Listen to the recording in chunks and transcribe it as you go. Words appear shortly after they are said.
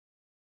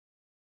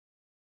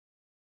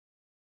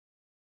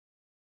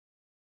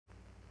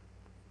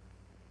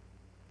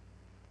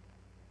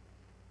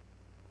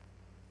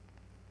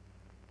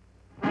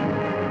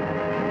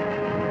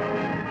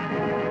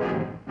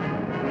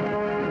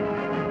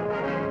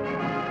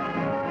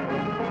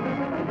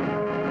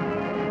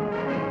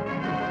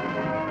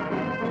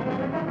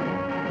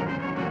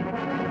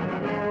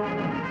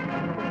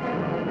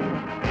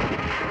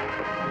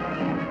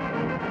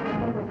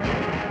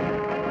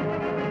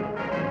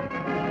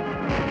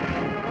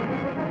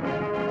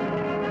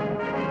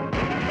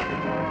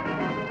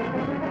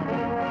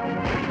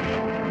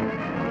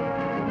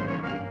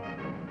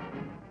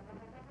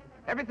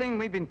Everything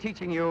we've been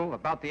teaching you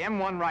about the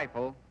M-1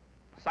 rifle,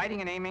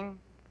 sighting and aiming,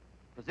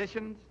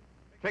 positions,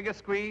 trigger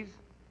squeeze,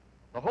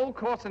 the whole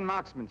course in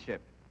marksmanship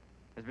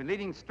has been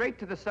leading straight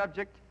to the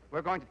subject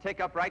we're going to take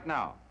up right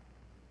now.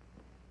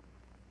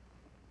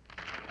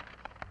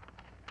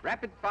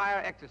 Rapid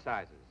fire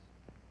exercises.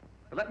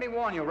 But let me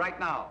warn you right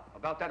now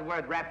about that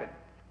word rapid.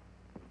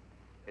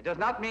 It does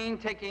not mean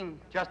taking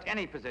just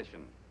any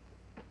position,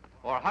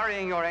 or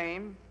hurrying your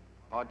aim,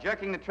 or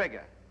jerking the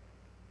trigger.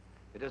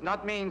 It does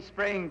not mean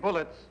spraying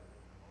bullets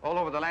all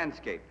over the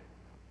landscape.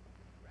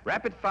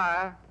 Rapid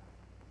fire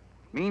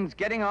means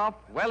getting off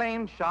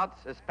well-aimed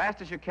shots as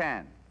fast as you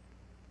can.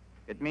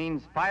 It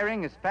means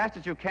firing as fast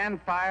as you can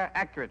fire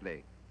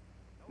accurately,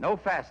 no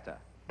faster.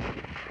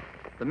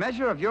 The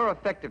measure of your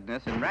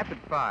effectiveness in rapid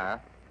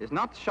fire is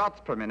not shots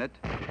per minute,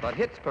 but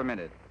hits per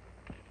minute.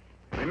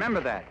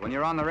 Remember that when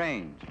you're on the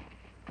range.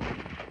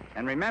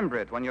 And remember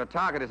it when your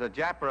target is a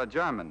Jap or a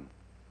German,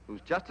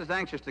 who's just as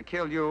anxious to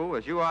kill you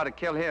as you are to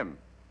kill him.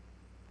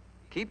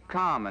 Keep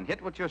calm and hit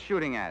what you're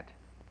shooting at.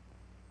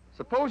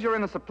 Suppose you're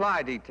in a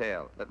supply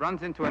detail that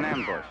runs into an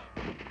ambush.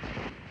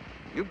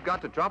 You've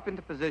got to drop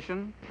into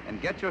position and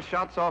get your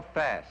shots off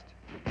fast.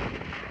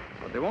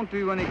 But they won't do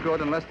you any good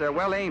unless they're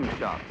well-aimed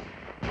shots.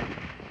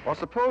 Or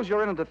suppose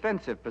you're in a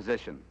defensive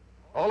position.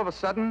 All of a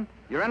sudden,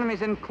 your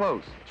enemy's in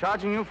close,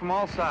 charging you from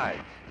all sides.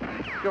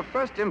 Your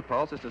first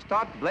impulse is to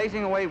start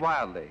blazing away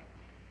wildly.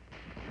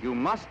 You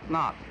must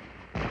not.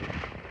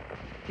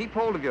 Keep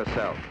hold of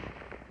yourself.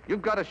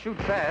 You've got to shoot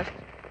fast,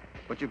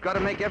 but you've got to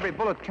make every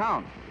bullet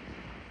count.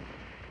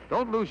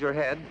 Don't lose your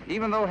head,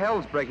 even though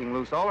hell's breaking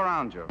loose all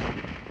around you.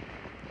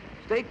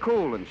 Stay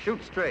cool and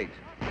shoot straight,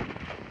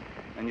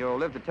 and you'll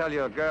live to tell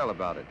your girl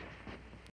about it.